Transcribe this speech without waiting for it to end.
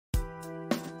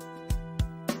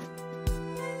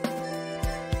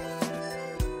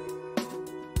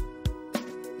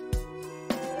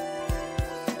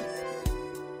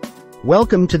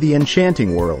Welcome to the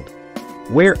enchanting world,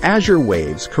 where azure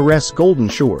waves caress golden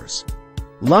shores,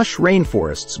 lush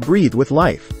rainforests breathe with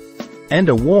life, and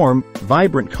a warm,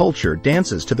 vibrant culture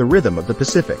dances to the rhythm of the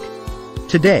Pacific.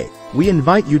 Today, we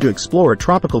invite you to explore a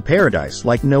tropical paradise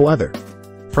like no other.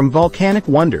 From volcanic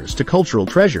wonders to cultural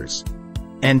treasures,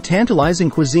 and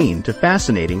tantalizing cuisine to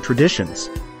fascinating traditions,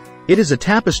 it is a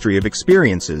tapestry of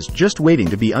experiences just waiting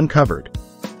to be uncovered.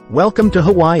 Welcome to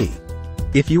Hawaii.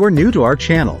 If you are new to our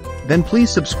channel, then please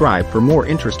subscribe for more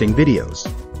interesting videos.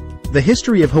 The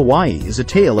history of Hawaii is a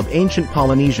tale of ancient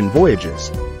Polynesian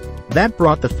voyages that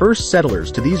brought the first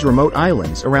settlers to these remote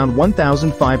islands around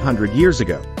 1,500 years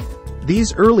ago.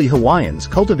 These early Hawaiians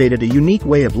cultivated a unique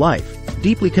way of life,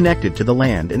 deeply connected to the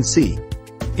land and sea.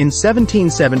 In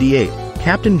 1778,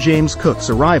 Captain James Cook's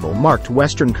arrival marked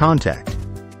Western contact,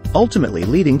 ultimately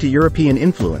leading to European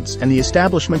influence and the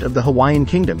establishment of the Hawaiian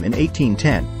Kingdom in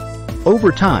 1810.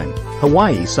 Over time,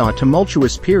 Hawaii saw a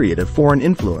tumultuous period of foreign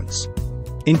influence,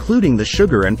 including the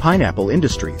sugar and pineapple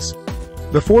industries,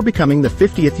 before becoming the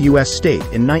 50th U.S. state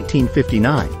in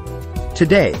 1959.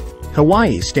 Today,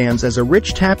 Hawaii stands as a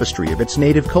rich tapestry of its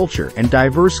native culture and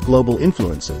diverse global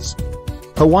influences.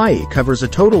 Hawaii covers a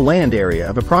total land area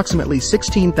of approximately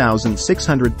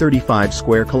 16,635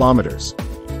 square kilometers.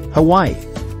 Hawaii,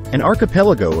 an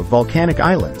archipelago of volcanic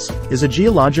islands, is a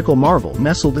geological marvel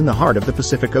nestled in the heart of the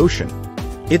Pacific Ocean.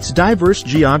 Its diverse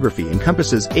geography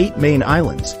encompasses 8 main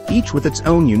islands, each with its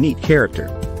own unique character.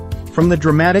 From the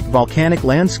dramatic volcanic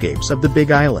landscapes of the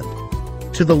Big Island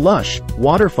to the lush,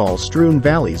 waterfall-strewn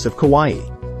valleys of Kauai,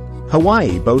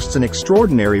 Hawaii boasts an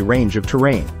extraordinary range of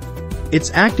terrain.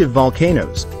 Its active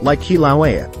volcanoes, like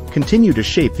Kilauea, continue to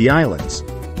shape the islands,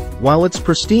 while its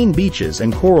pristine beaches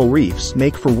and coral reefs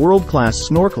make for world-class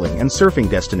snorkeling and surfing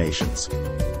destinations.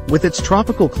 With its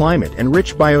tropical climate and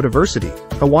rich biodiversity,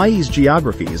 Hawaii's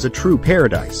geography is a true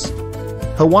paradise.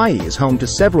 Hawaii is home to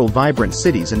several vibrant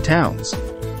cities and towns,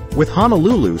 with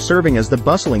Honolulu serving as the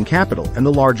bustling capital and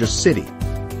the largest city.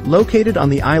 Located on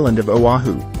the island of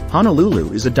Oahu,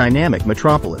 Honolulu is a dynamic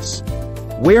metropolis,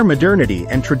 where modernity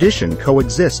and tradition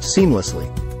coexist seamlessly.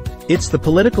 It's the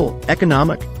political,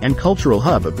 economic, and cultural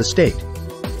hub of the state.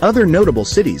 Other notable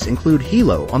cities include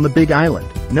Hilo on the Big Island,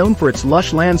 known for its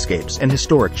lush landscapes and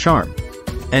historic charm,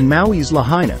 and Maui's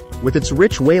Lahaina, with its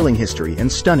rich whaling history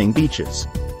and stunning beaches.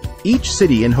 Each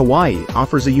city in Hawaii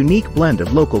offers a unique blend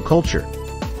of local culture,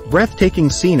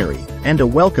 breathtaking scenery, and a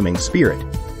welcoming spirit.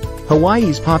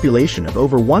 Hawaii's population of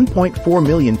over 1.4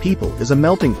 million people is a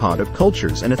melting pot of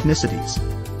cultures and ethnicities,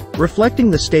 reflecting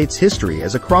the state's history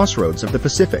as a crossroads of the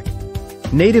Pacific.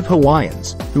 Native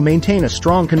Hawaiians, who maintain a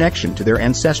strong connection to their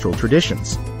ancestral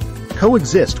traditions,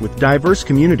 coexist with diverse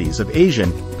communities of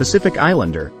Asian, Pacific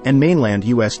Islander, and mainland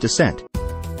U.S. descent.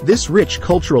 This rich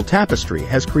cultural tapestry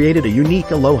has created a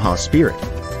unique aloha spirit,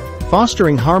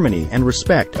 fostering harmony and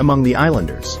respect among the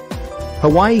islanders.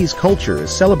 Hawaii's culture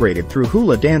is celebrated through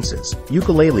hula dances,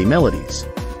 ukulele melodies,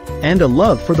 and a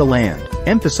love for the land,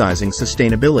 emphasizing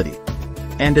sustainability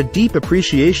and a deep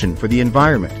appreciation for the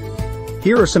environment.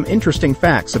 Here are some interesting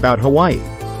facts about Hawaii.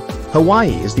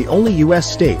 Hawaii is the only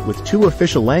U.S. state with 2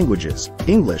 official languages,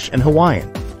 English and Hawaiian.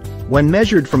 When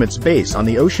measured from its base on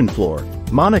the ocean floor,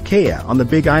 Mauna Kea on the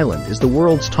Big Island is the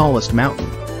world's tallest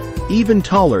mountain, even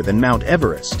taller than Mount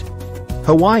Everest.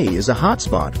 Hawaii is a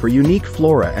hotspot for unique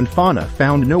flora and fauna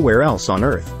found nowhere else on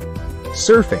Earth.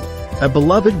 Surfing, a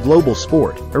beloved global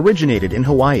sport, originated in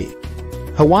Hawaii.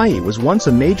 Hawaii was once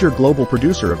a major global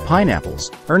producer of pineapples,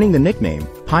 earning the nickname,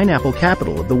 Pineapple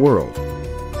Capital of the World.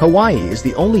 Hawaii is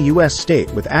the only U.S.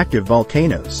 state with active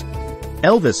volcanoes.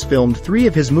 Elvis filmed 3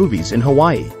 of his movies in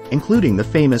Hawaii, including the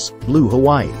famous Blue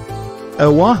Hawaii.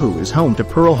 Oahu is home to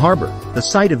Pearl Harbor, the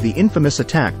site of the infamous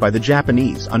attack by the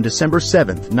Japanese on December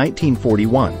 7,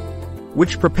 1941,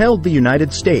 which propelled the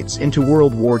United States into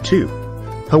World War II.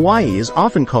 Hawaii is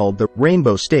often called the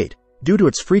Rainbow State, due to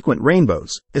its frequent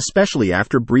rainbows, especially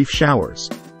after brief showers.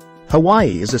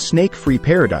 Hawaii is a snake-free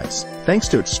paradise, thanks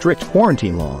to its strict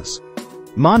quarantine laws.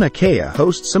 Mauna Kea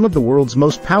hosts some of the world's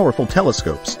most powerful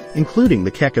telescopes, including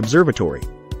the Keck Observatory.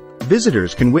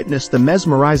 Visitors can witness the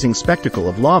mesmerizing spectacle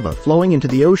of lava flowing into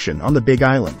the ocean on the Big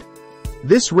Island.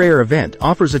 This rare event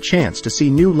offers a chance to see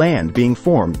new land being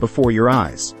formed before your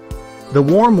eyes. The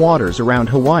warm waters around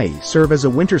Hawaii serve as a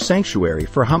winter sanctuary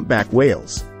for humpback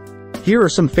whales. Here are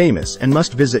some famous and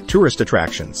must-visit tourist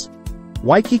attractions.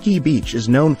 Waikiki Beach is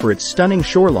known for its stunning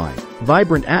shoreline,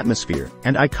 vibrant atmosphere,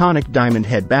 and iconic Diamond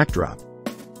Head backdrop.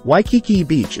 Waikiki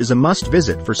Beach is a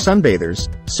must-visit for sunbathers,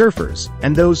 surfers,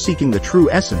 and those seeking the true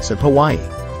essence of Hawaii.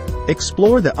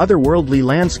 Explore the otherworldly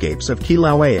landscapes of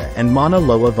Kilauea and Mauna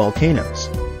Loa volcanoes.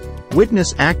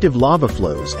 Witness active lava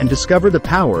flows and discover the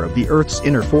power of the Earth's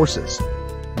inner forces.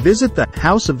 Visit the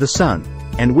House of the Sun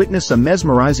and witness a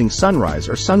mesmerizing sunrise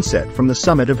or sunset from the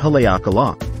summit of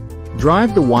Haleakala.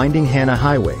 Drive the winding Hana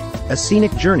Highway, a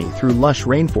scenic journey through lush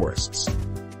rainforests,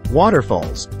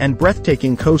 waterfalls, and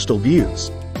breathtaking coastal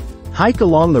views. Hike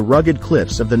along the rugged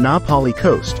cliffs of the Napali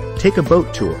coast, take a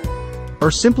boat tour, or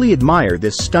simply admire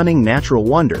this stunning natural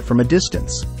wonder from a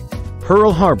distance.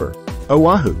 Pearl Harbor,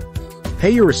 Oahu. Pay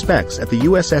your respects at the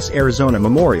USS Arizona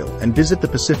Memorial and visit the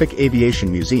Pacific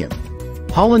Aviation Museum.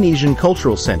 Polynesian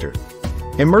Cultural Center.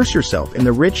 Immerse yourself in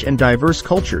the rich and diverse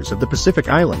cultures of the Pacific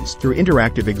Islands through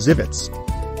interactive exhibits,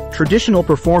 traditional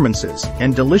performances,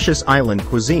 and delicious island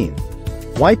cuisine.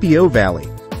 Waipio Valley.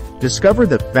 Discover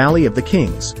the Valley of the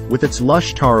Kings, with its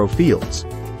lush taro fields,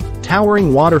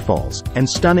 towering waterfalls, and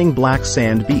stunning black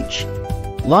sand beach.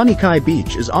 Lanikai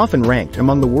Beach is often ranked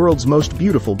among the world's most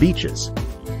beautiful beaches.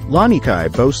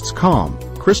 Lanikai boasts calm,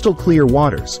 crystal-clear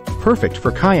waters, perfect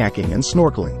for kayaking and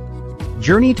snorkeling.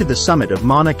 Journey to the summit of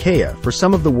Mauna Kea for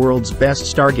some of the world's best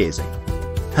stargazing.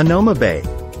 Hanoma Bay.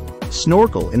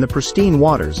 Snorkel in the pristine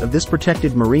waters of this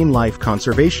protected marine life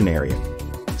conservation area.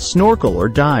 Snorkel or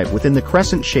dive within the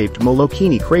crescent-shaped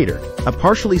Molokini crater, a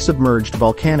partially submerged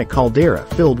volcanic caldera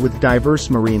filled with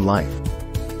diverse marine life.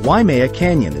 Waimea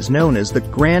Canyon is known as the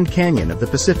Grand Canyon of the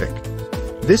Pacific.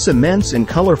 This immense and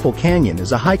colorful canyon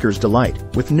is a hiker's delight,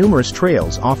 with numerous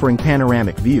trails offering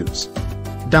panoramic views.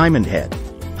 Diamond Head.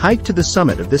 Hike to the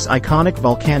summit of this iconic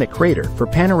volcanic crater for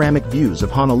panoramic views of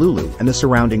Honolulu and the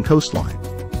surrounding coastline.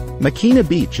 Makina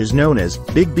Beach is known as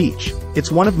Big Beach.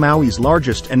 It's one of Maui's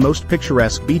largest and most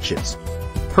picturesque beaches.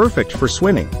 Perfect for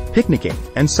swimming, picnicking,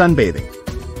 and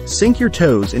sunbathing. Sink your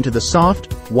toes into the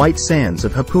soft, white sands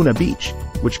of Hapuna Beach,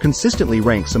 which consistently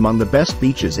ranks among the best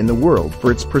beaches in the world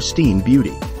for its pristine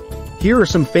beauty. Here are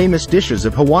some famous dishes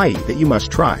of Hawaii that you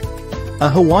must try. A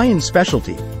Hawaiian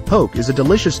specialty, poke is a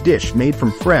delicious dish made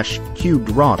from fresh, cubed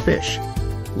raw fish.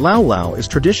 Lau Lau is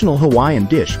traditional Hawaiian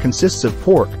dish consists of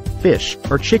pork, fish,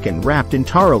 or chicken wrapped in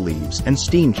taro leaves and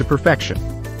steamed to perfection.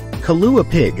 Kalua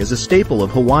pig is a staple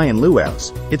of Hawaiian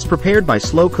luau's. It's prepared by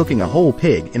slow cooking a whole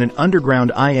pig in an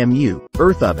underground IMU,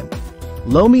 earth oven.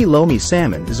 Lomi Lomi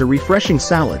salmon is a refreshing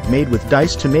salad made with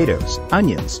diced tomatoes,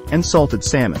 onions, and salted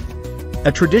salmon.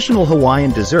 A traditional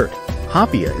Hawaiian dessert,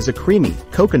 hapia is a creamy,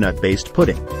 coconut-based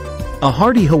pudding. A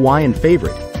hearty Hawaiian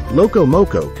favorite, loco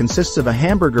moco consists of a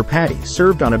hamburger patty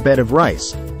served on a bed of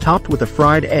rice, topped with a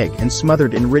fried egg and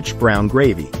smothered in rich brown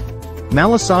gravy.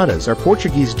 Malasadas are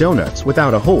Portuguese donuts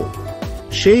without a hole.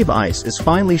 Shave ice is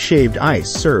finely shaved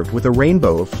ice served with a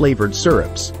rainbow of flavored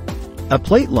syrups. A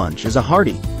plate lunch is a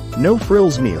hearty,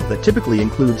 no-frills meal that typically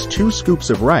includes 2 scoops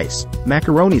of rice,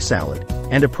 macaroni salad,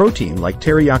 and a protein like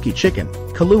teriyaki chicken,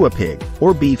 kalua pig,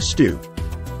 or beef stew.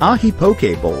 Ahi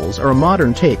poke bowls are a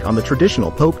modern take on the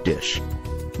traditional poke dish.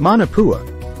 Manapua,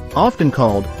 often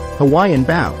called Hawaiian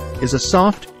bao, is a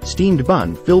soft, steamed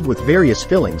bun filled with various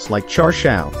fillings like char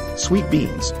siu, sweet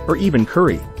beans, or even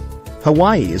curry.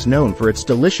 Hawaii is known for its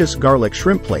delicious garlic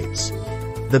shrimp plates.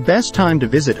 The best time to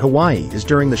visit Hawaii is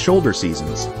during the shoulder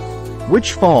seasons,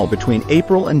 which fall between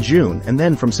April and June and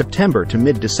then from September to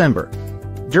mid-December.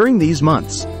 During these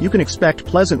months, you can expect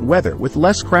pleasant weather with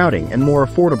less crowding and more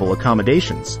affordable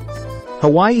accommodations.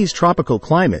 Hawaii's tropical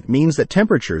climate means that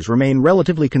temperatures remain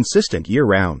relatively consistent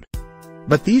year-round.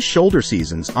 But these shoulder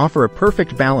seasons offer a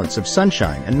perfect balance of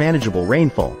sunshine and manageable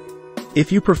rainfall.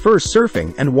 If you prefer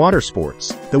surfing and water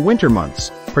sports, the winter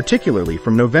months, particularly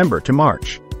from November to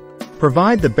March,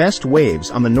 provide the best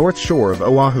waves on the north shore of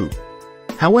Oahu.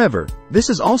 However, this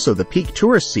is also the peak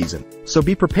tourist season, so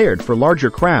be prepared for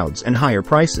larger crowds and higher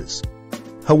prices.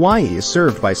 Hawaii is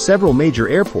served by several major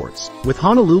airports, with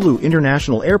Honolulu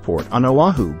International Airport on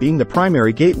Oahu being the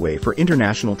primary gateway for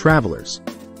international travelers.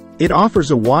 It offers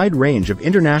a wide range of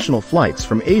international flights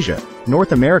from Asia,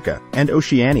 North America, and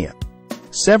Oceania.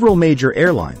 Several major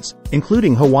airlines,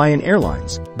 including Hawaiian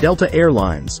Airlines, Delta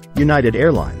Airlines, United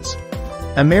Airlines,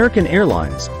 American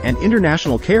Airlines, and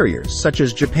international carriers such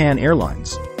as Japan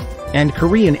Airlines and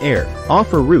Korean Air,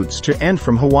 offer routes to and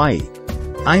from Hawaii.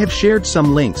 I have shared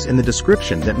some links in the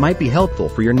description that might be helpful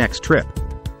for your next trip.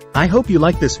 I hope you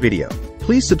like this video.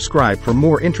 Please subscribe for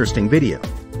more interesting video.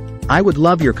 I would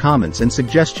love your comments and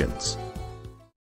suggestions.